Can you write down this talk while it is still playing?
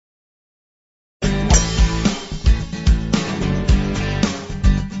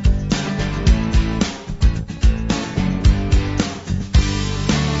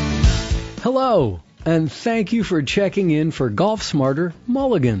Hello, and thank you for checking in for Golf Smarter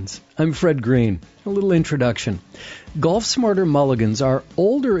Mulligans. I'm Fred Green. A little introduction. Golf Smarter Mulligans are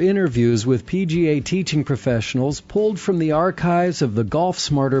older interviews with PGA teaching professionals pulled from the archives of the Golf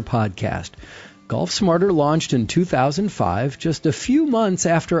Smarter podcast. Golf Smarter launched in 2005, just a few months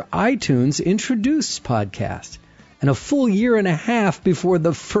after iTunes introduced podcasts, and a full year and a half before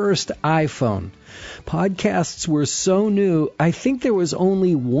the first iPhone. Podcasts were so new, I think there was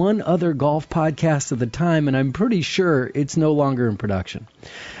only one other golf podcast at the time, and I'm pretty sure it's no longer in production.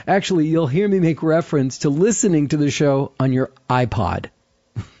 Actually, you'll hear me make reference to listening to the show on your iPod.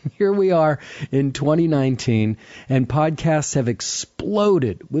 Here we are in 2019, and podcasts have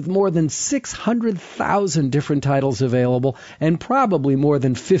exploded with more than 600,000 different titles available and probably more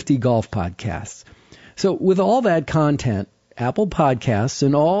than 50 golf podcasts. So with all that content, Apple Podcasts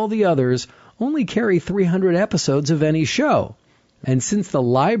and all the others only carry 300 episodes of any show. And since the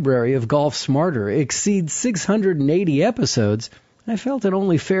library of Golf Smarter exceeds 680 episodes, I felt it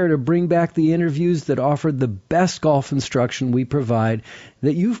only fair to bring back the interviews that offered the best golf instruction we provide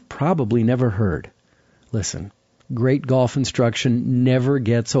that you've probably never heard. Listen, great golf instruction never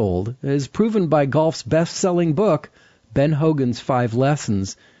gets old, as proven by golf's best-selling book, Ben Hogan's 5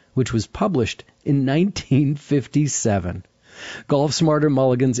 Lessons, which was published in 1957. Golf Smarter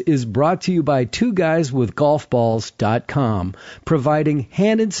Mulligans is brought to you by twoguyeswithgolfballs.com, providing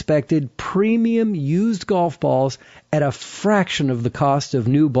hand-inspected premium used golf balls at a fraction of the cost of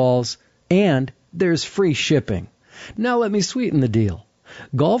new balls, and there's free shipping. Now let me sweeten the deal.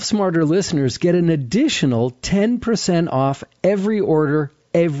 Golf Smarter listeners get an additional 10% off every order,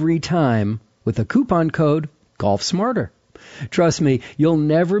 every time, with a coupon code GolfSmarter. Trust me, you'll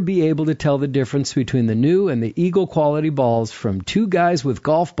never be able to tell the difference between the new and the Eagle quality balls from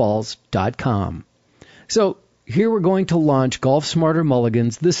twoguyeswithgolfballs.com. So here we're going to launch Golf Smarter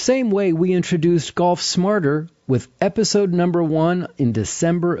Mulligans the same way we introduced Golf Smarter with episode number 1 in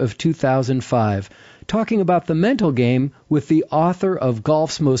December of 2005, talking about the mental game with the author of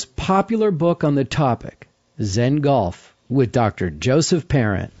golf's most popular book on the topic, Zen Golf, with Dr. Joseph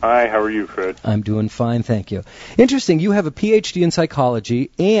Parent. Hi, how are you, Fred? I'm doing fine, thank you. Interesting, you have a PhD in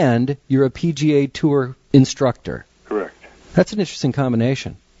psychology and you're a PGA Tour instructor. Correct. That's an interesting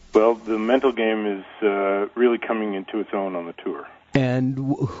combination. Well, the mental game is really coming into its own on the tour. And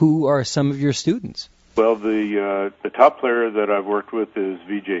who are some of your students? Well, the top player that I've worked with is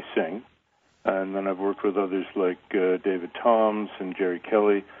Vijay Singh, and then I've worked with others like David Toms and Jerry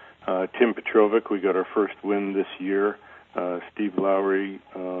Kelly, Tim Petrovic. We got our first win this year. Steve Lowry,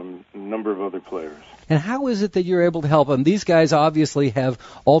 a number of other players. And how is it that you're able to help them? These guys obviously have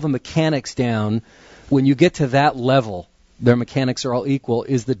all the mechanics down. When you get to that level, their mechanics are all equal.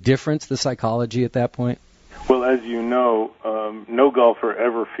 Is the difference the psychology at that point? Well, as you know, no golfer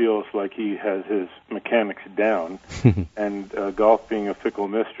ever feels like he has his mechanics down. And golf being a fickle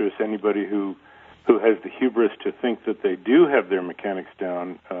mistress, anybody who has the hubris to think that they do have their mechanics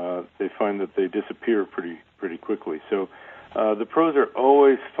down, they find that they disappear pretty quickly. So the pros are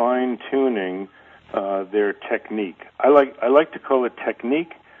always fine-tuning their technique. I like to call it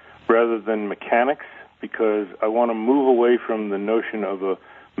technique rather than mechanics, because I want to move away from the notion of a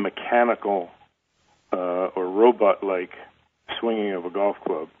mechanical or robot-like swinging of a golf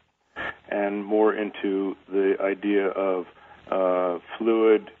club, and more into the idea of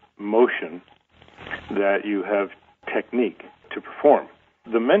fluid motion that you have technique to perform.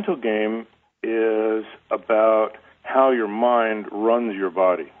 The mental game is about how your mind runs your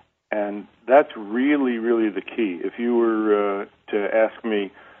body, and that's really, really the key. If you were to ask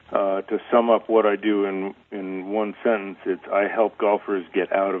me to sum up what I do in one sentence, it's I help golfers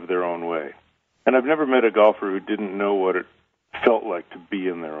get out of their own way. And I've never met a golfer who didn't know what it felt like to be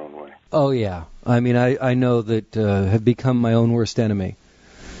in their own way. Oh, yeah. I mean, I know that have become my own worst enemy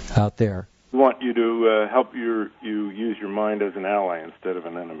out there. We want you to help you use your mind as an ally instead of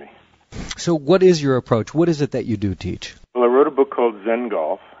an enemy. So what is your approach? What is it that you do teach? Well, I wrote a book called Zen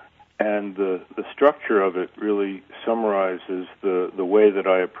Golf, and the structure of it really summarizes the way that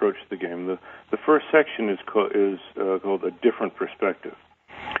I approach the game. The first section is called A Different Perspective.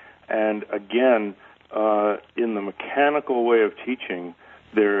 And again, in the mechanical way of teaching,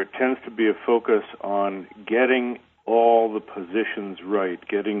 there tends to be a focus on getting all the positions right,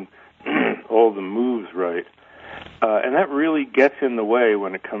 getting all the moves right. And that really gets in the way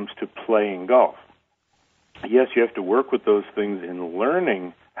when it comes to playing golf. Yes, you have to work with those things in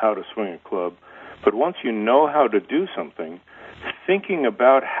learning how to swing a club, but once you know how to do something, thinking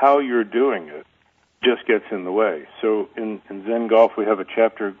about how you're doing it just gets in the way. So in Zen Golf, we have a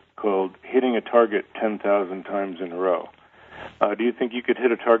chapter called Hitting a Target 10,000 Times in a Row. Do you think you could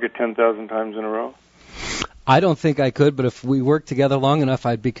hit a target 10,000 times in a row? I don't think I could, but if we worked together long enough,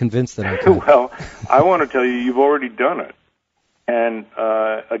 I'd be convinced that I could. Well, I want to tell you, you've already done it. And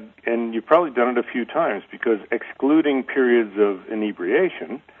you've probably done it a few times, because excluding periods of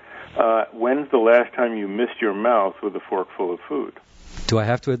inebriation, when's the last time you missed your mouth with a fork full of food? Do I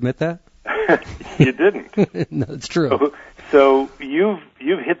have to admit that? You didn't. No, it's true. So you've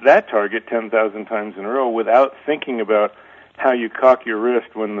hit that target 10,000 times in a row without thinking about how you cock your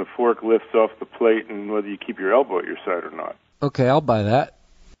wrist when the fork lifts off the plate and whether you keep your elbow at your side or not. Okay, I'll buy that.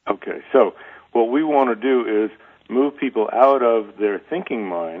 Okay, so what we want to do is move people out of their thinking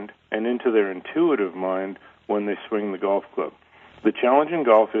mind and into their intuitive mind when they swing the golf club. The challenge in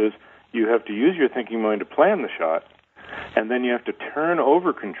golf is you have to use your thinking mind to plan the shot, and then you have to turn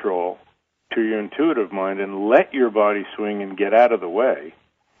over control to your intuitive mind and let your body swing and get out of the way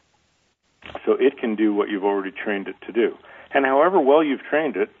so it can do what you've already trained it to do. And however well you've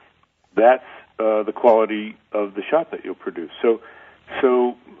trained it, that's the quality of the shot that you'll produce. So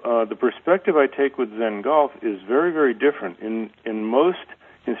the perspective I take with Zen Golf is very, very different. In most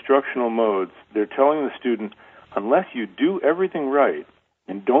instructional modes, they're telling the student, unless you do everything right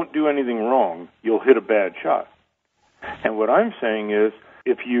and don't do anything wrong, you'll hit a bad shot. And what I'm saying is,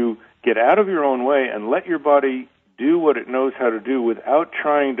 if you get out of your own way and let your body do what it knows how to do without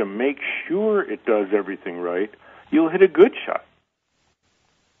trying to make sure it does everything right, you'll hit a good shot.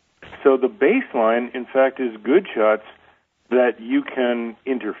 So the baseline, in fact, is good shots that you can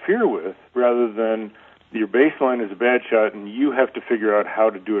interfere with, rather than your baseline is a bad shot and you have to figure out how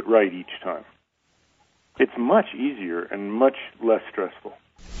to do it right each time. It's much easier and much less stressful.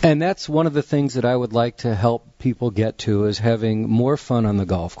 And that's one of the things that I would like to help people get to, is having more fun on the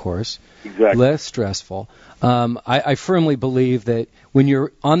golf course. Exactly. Less stressful. I firmly believe that when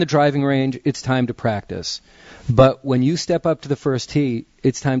you're on the driving range, it's time to practice. But when you step up to the first tee,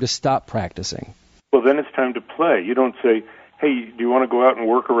 it's time to stop practicing. Well, then it's time to play. You don't say, hey, do you want to go out and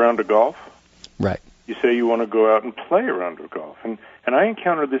work a round of golf? Right. You say you want to go out and play a round of golf. And I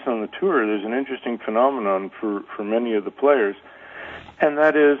encountered this on the tour. There's an interesting phenomenon for many of the players, and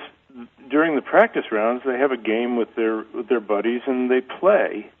that is, during the practice rounds, they have a game with their buddies, and they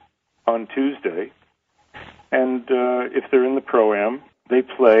play on Tuesday. And if they're in the Pro-Am, they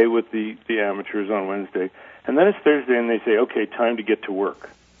play with the amateurs on Wednesday. And then it's Thursday, and they say, okay, time to get to work.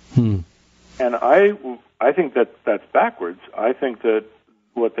 And I think that's backwards. I think that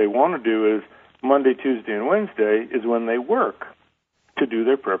what they want to do is Monday, Tuesday, and Wednesday is when they work to do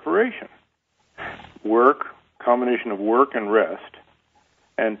their preparation. Work, combination of work and rest,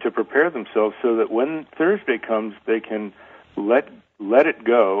 and to prepare themselves so that when Thursday comes, they can let it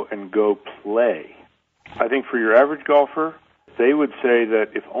go and go play. I think for your average golfer, they would say that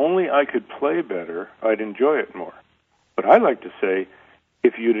if only I could play better, I'd enjoy it more. But I like to say,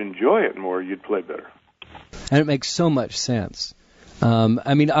 if you'd enjoy it more, you'd play better. And it makes so much sense.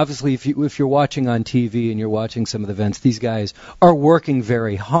 I mean, obviously, if you're watching on TV and you're watching some of the events, these guys are working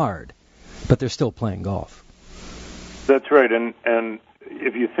very hard, but they're still playing golf. That's right, and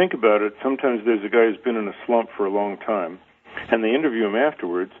if you think about it, sometimes there's a guy who's been in a slump for a long time, and they interview him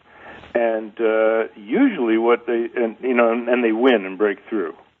afterwards, and usually and they win and break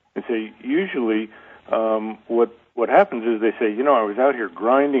through. And say usually what happens is they say, I was out here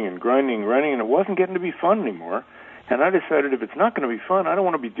grinding, and it wasn't getting to be fun anymore. And I decided if it's not going to be fun, I don't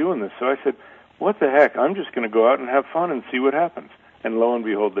want to be doing this. So I said, what the heck? I'm just going to go out and have fun and see what happens. And lo and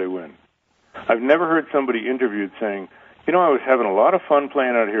behold, they win. I've never heard somebody interviewed saying, I was having a lot of fun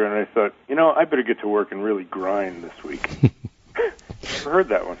playing out here, and I thought, I better get to work and really grind this week. Never heard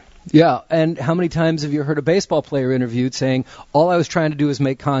that one. Yeah, and how many times have you heard a baseball player interviewed saying, all I was trying to do was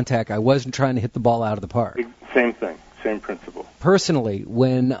make contact. I wasn't trying to hit the ball out of the park. Same thing, same principle. Personally,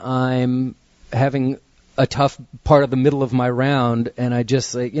 when I'm having a tough part of the middle of my round, and I just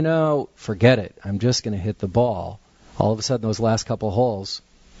say, forget it. I'm just going to hit the ball. All of a sudden, those last couple holes,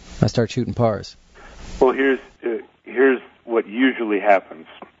 I start shooting pars. Well, here's what usually happens.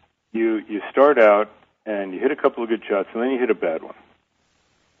 You start out, and you hit a couple of good shots, and then you hit a bad one.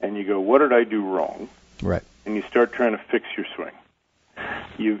 And you go, what did I do wrong? Right. And you start trying to fix your swing.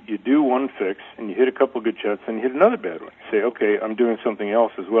 You do one fix, and you hit a couple of good shots, and you hit another bad one. You say, okay, I'm doing something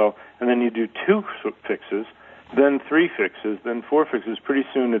else as well. And then you do two fixes, then three fixes, then four fixes. Pretty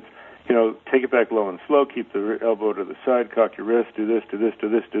soon it's, take it back low and slow, keep the elbow to the side, cock your wrist, do this, do this, do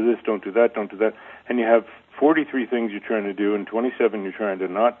this, do this, don't do that, don't do that. And you have 43 things you're trying to do and 27 you're trying to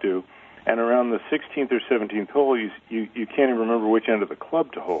not do. And around the 16th or 17th hole, you can't even remember which end of the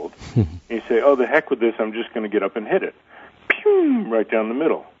club to hold. And you say, oh, the heck with this, I'm just going to get up and hit it. Pew! Right down the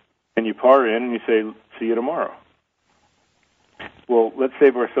middle. And you par in and you say, see you tomorrow. well, let's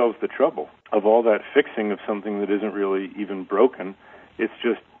save ourselves the trouble of all that fixing of something that isn't really even broken. It's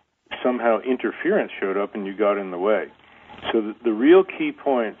just somehow interference showed up and you got in the way. So the real key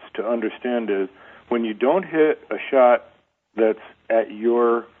points to understand is when you don't hit a shot that's at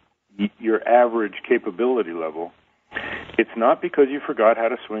your average capability level, it's not because you forgot how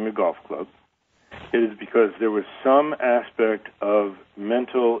to swing a golf club. It is because there was some aspect of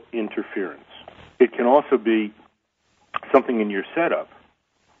mental interference. It can also be something in your setup,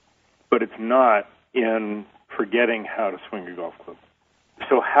 but it's not in forgetting how to swing a golf club.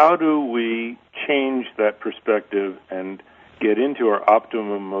 So how do we change that perspective and get into our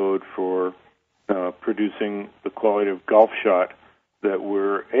optimum mode for producing the quality of golf shot that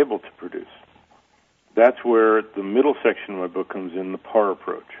we're able to produce? That's where the middle section of my book comes in, the PAR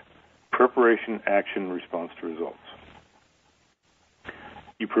approach: preparation, action, response to results.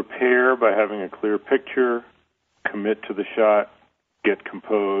 You prepare by having a clear picture, commit to the shot, get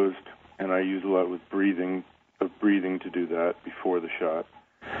composed, and I use a lot with breathing to do that before the shot.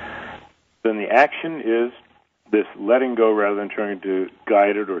 Then the action is this letting go rather than trying to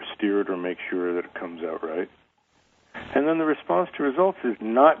guide it or steer it or make sure that it comes out right. And then the response to results is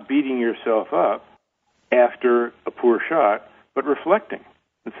not beating yourself up after a poor shot, but reflecting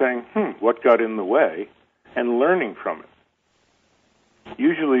and saying, what got in the way, and learning from it.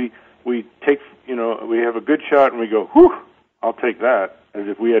 Usually we have a good shot and we go, whew, I'll take that, as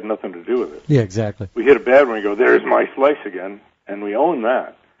if we had nothing to do with it. Yeah, exactly. We hit a bad one and we go, there's my slice again, and we own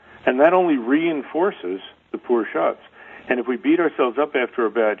that. And that only reinforces the poor shots. And if we beat ourselves up after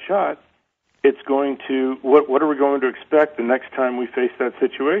a bad shot, it's going to, what are we going to expect the next time we face that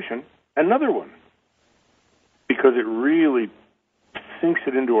situation? Another one. Because it really sinks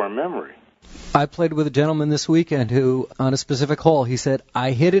it into our memory. I played with a gentleman this weekend who, on a specific hole, he said,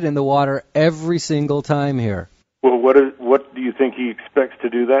 I hit it in the water every single time here. Well, what do you think he expects to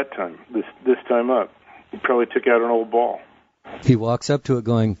do that time, this time up? He probably took out an old ball. He walks up to it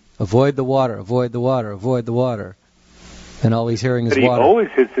going, avoid the water, avoid the water, avoid the water. And all he's hearing is water. But he always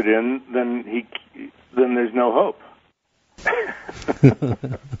hits it in, then there's no hope.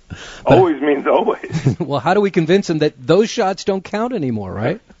 Always means always. Well, how do we convince him that those shots don't count anymore,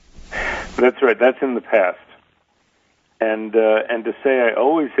 right? That's right. That's in the past. And to say I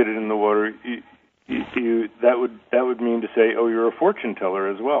always hit it in the water, that would mean to say, oh, you're a fortune teller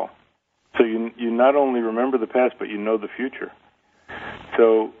as well. So you not only remember the past, but you know the future.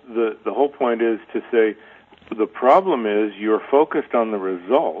 So the whole point is to say the problem is you're focused on the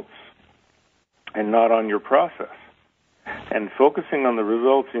results and not on your process. And focusing on the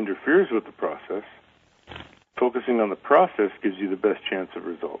results interferes with the process. Focusing on the process gives you the best chance of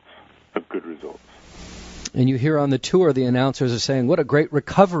results, of good results. And you hear on the tour the announcers are saying, what a great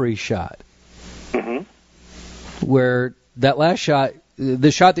recovery shot. Mm-hmm. Where that last shot,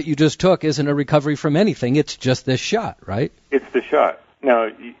 the shot that you just took isn't a recovery from anything. It's just this shot, right? It's the shot. Now,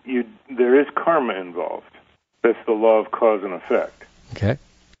 there is karma involved. That's the law of cause and effect. Okay.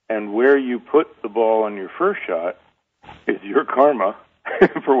 And where you put the ball on your first shot is your karma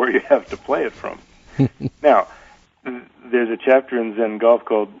for where you have to play it from. Now, there's a chapter in Zen Golf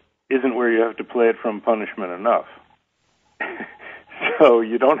called Isn't Where You Have to Play It From Punishment Enough? So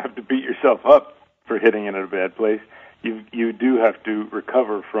you don't have to beat yourself up for hitting it in a bad place. You do have to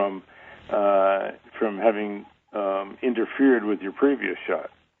recover from having interfered with your previous shot.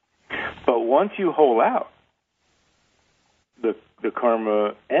 But once you hole out, the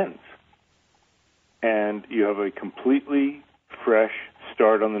karma ends. And you have a completely fresh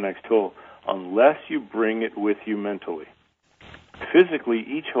start on the next hole, unless you bring it with you mentally. Physically,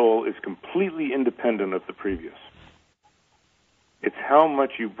 each hole is completely independent of the previous. It's how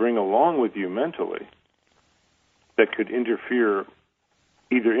much you bring along with you mentally that could either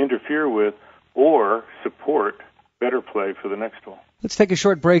interfere with or support better play for the next hole. Let's take a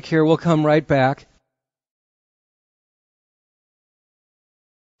short break here. We'll come right back.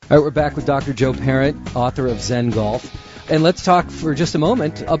 All right, we're back with Dr. Joe Parent, author of Zen Golf. And let's talk for just a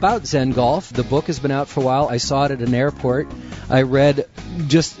moment about Zen Golf. The book has been out for a while. I saw it at an airport. I read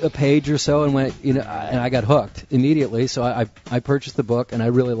just a page or so and and I got hooked immediately. So I purchased the book, and I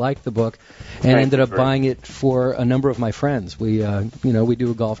really liked the book, and ended up buying it for a number of my friends. We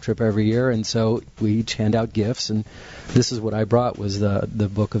do a golf trip every year, and so we each hand out gifts, and this is what I brought was the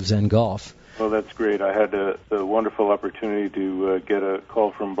book of Zen Golf. Well, that's great. I had the wonderful opportunity to get a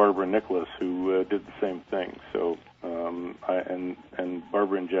call from Barbara Nicholas, who did the same thing. So, and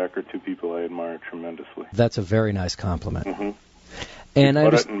Barbara and Jack are two people I admire tremendously. That's a very nice compliment. Mm-hmm. And I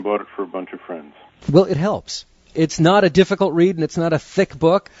bought it for a bunch of friends. Well, it helps. it's not a difficult read and it's not a thick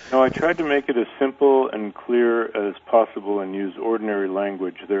book. No, I tried to make it as simple and clear as possible and use ordinary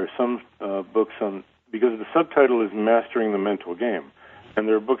language. There are some books on, because the subtitle is Mastering the Mental Game, and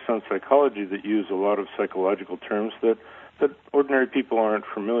there are books on psychology that use a lot of psychological terms that ordinary people aren't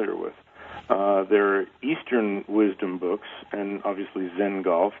familiar with. There are Eastern wisdom books, and obviously Zen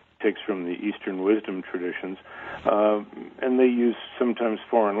Golf takes from the Eastern wisdom traditions, and they use sometimes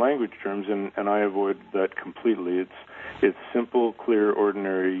foreign language terms, and I avoid that completely. It's simple, clear,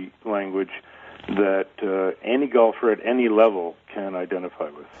 ordinary language that any golfer at any level can identify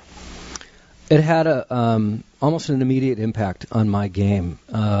with. It had almost an immediate impact on my game.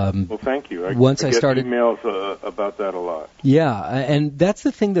 Well, thank you. I get started emails about that a lot. Yeah, and that's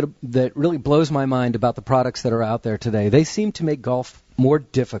the thing that really blows my mind about the products that are out there today. They seem to make golf more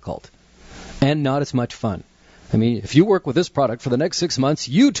difficult and not as much fun. I mean, if you work with this product for the next 6 months,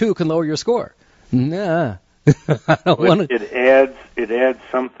 you too can lower your score. Nah, I don't want to. It adds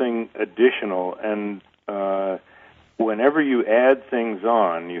something additional, and whenever you add things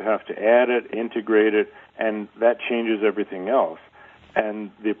on, you have to add it, integrate it, and that changes everything else.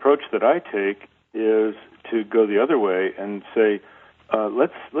 And the approach that I take is to go the other way and say,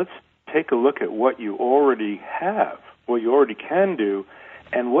 let's take a look at what you already have, what you already can do,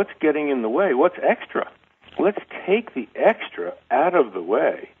 and what's getting in the way, what's extra. Let's take the extra out of the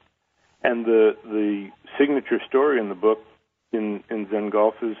way. And the signature story in the book in Zen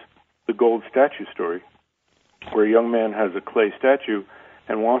Golf is the gold statue story, where a young man has a clay statue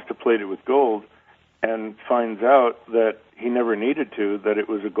and wants to plate it with gold and finds out that he never needed to, that it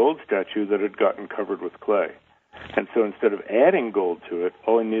was a gold statue that had gotten covered with clay. And so instead of adding gold to it,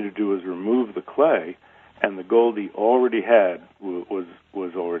 all he needed to do was remove the clay, and the gold he already had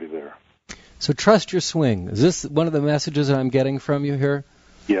was already there. So trust your swing. Is this one of the messages that I'm getting from you here?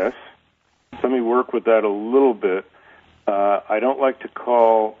 Yes. Let me work with that a little bit. I don't like to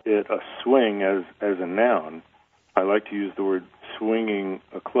call it a swing as a noun. I like to use the word swinging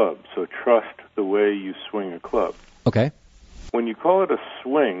a club. So trust the way you swing a club. Okay. When you call it a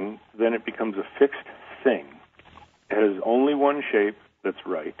swing, then it becomes a fixed thing. It has only one shape that's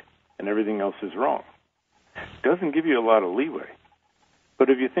right, and everything else is wrong. It doesn't give you a lot of leeway. But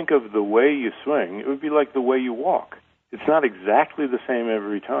if you think of the way you swing, it would be like the way you walk. It's not exactly the same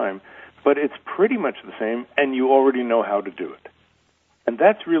every time, but it's pretty much the same, and you already know how to do it. And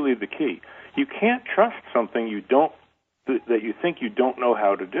that's really the key. You can't trust something that you think you don't know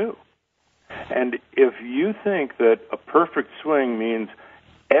how to do. And if you think that a perfect swing means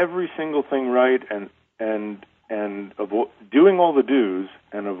every single thing right and doing all the do's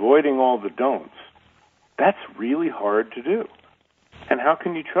and avoiding all the don'ts, that's really hard to do. And how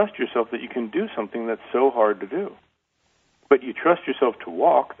can you trust yourself that you can do something that's so hard to do? But you trust yourself to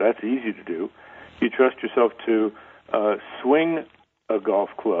walk, that's easy to do. You trust yourself to swing a golf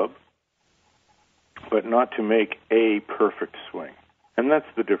club, but not to make a perfect swing. And that's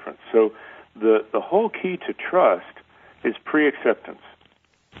the difference. So the whole key to trust is pre-acceptance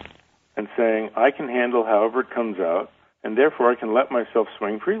and saying, I can handle however it comes out, and therefore I can let myself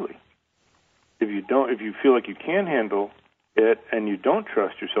swing freely. If you feel like you can handle it and you don't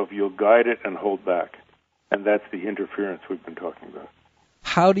trust yourself, you'll guide it and hold back. And that's the interference we've been talking about.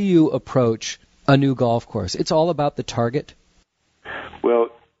 How do you approach a new golf course? It's all about the target? Well,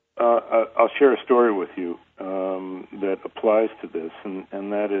 I'll share a story with you that applies to this,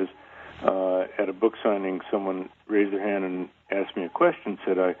 and that is at a book signing, someone raised their hand and asked me a question,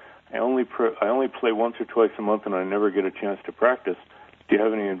 said, I only play once or twice a month and I never get a chance to practice. Do you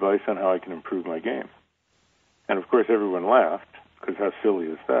have any advice on how I can improve my game? And, of course, everyone laughed, because how silly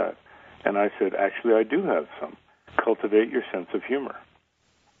is that? And I said, actually, I do have some. Cultivate your sense of humor.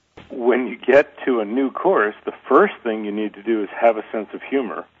 When you get to a new course, the first thing you need to do is have a sense of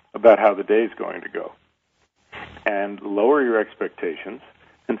humor about how the day is going to go. And lower your expectations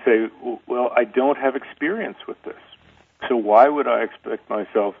and say, well, I don't have experience with this. So why would I expect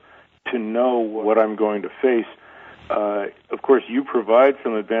myself to know what I'm going to face? Of course, you provide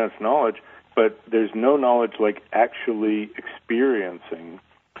some advanced knowledge, but there's no knowledge like actually experiencing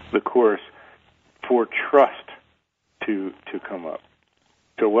the course for trust to come up.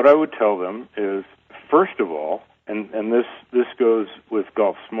 So what I would tell them is, first of all, and this goes with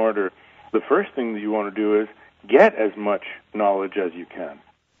Golf Smarter, the first thing that you want to do is get as much knowledge as you can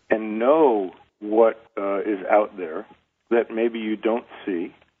and know what is out there that maybe you don't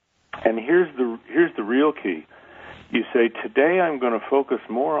see. And here's the real key. You say, today I'm going to focus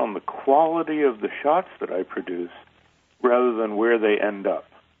more on the quality of the shots that I produce rather than where they end up,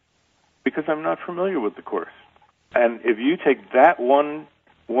 because I'm not familiar with the course. And if you take that one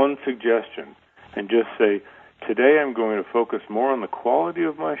suggestion and just say, today I'm going to focus more on the quality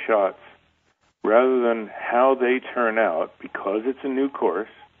of my shots rather than how they turn out because it's a new course,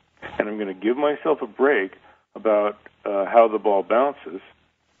 and I'm going to give myself a break about how the ball bounces.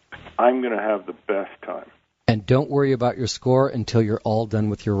 I'm going to have the best time. And don't worry about your score until you're all done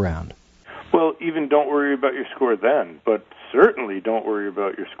with your round. Well, even don't worry about your score then, but certainly don't worry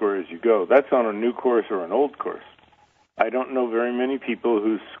about your score as you go. That's on a new course or an old course. I don't know very many people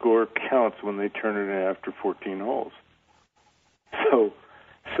whose score counts when they turn it in after 14 holes.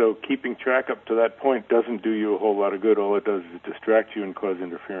 So keeping track up to that point doesn't do you a whole lot of good. All it does is distract you and cause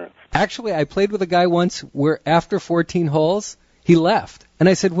interference. Actually, I played with a guy once where after 14 holes, he left. And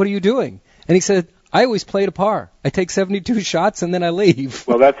I said, "What are you doing?" And he said, "I always play to par. I take 72 shots and then I leave."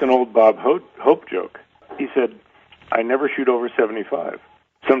 Well, that's an old Bob Hope joke. He said, "I never shoot over 75.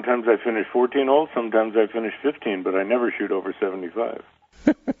 Sometimes I finish 14 holes, sometimes I finish 15, but I never shoot over 75.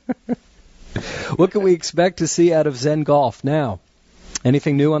 What can we expect to see out of Zen Golf now?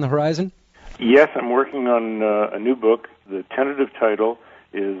 Anything new on the horizon? Yes, I'm working on a new book. The tentative title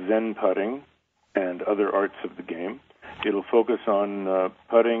is Zen Putting and Other Arts of the Game. It'll focus on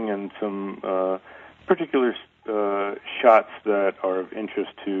putting and some particular shots that are of interest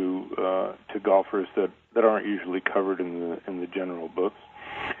to golfers that aren't usually covered in the general books.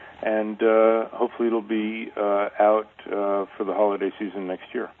 And hopefully it'll be out for the holiday season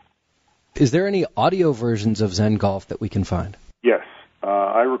next year. Is there any audio versions of Zen Golf that we can find? Yes.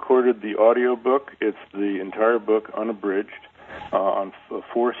 I recorded the audio book. It's the entire book unabridged on a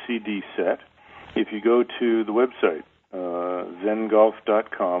 4 CD set. If you go to the website,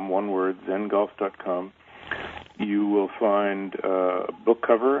 zengolf.com, one word, zengolf.com, you will find a book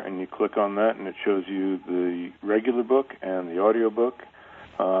cover, and you click on that, and it shows you the regular book and the audio book.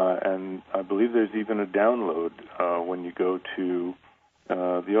 And I believe there's even a download when you go to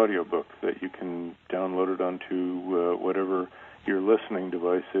the audio book that you can download it onto whatever your listening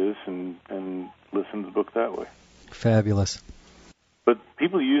device is and listen to the book that way. Fabulous. But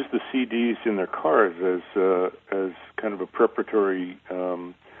people use the CDs in their cars as kind of a preparatory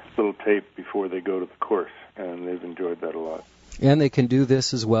little tape before they go to the course, and they've enjoyed that a lot. And they can do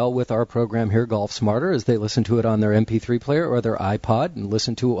this as well with our program here, Golf Smarter, as they listen to it on their MP3 player or their iPod and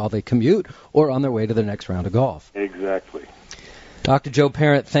listen to it while they commute or on their way to their next round of golf. Exactly. Dr. Joe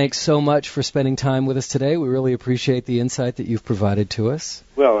Parent, thanks so much for spending time with us today. We really appreciate the insight that you've provided to us.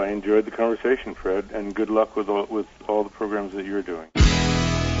 Well, I enjoyed the conversation, Fred, and good luck with all the programs that you're doing.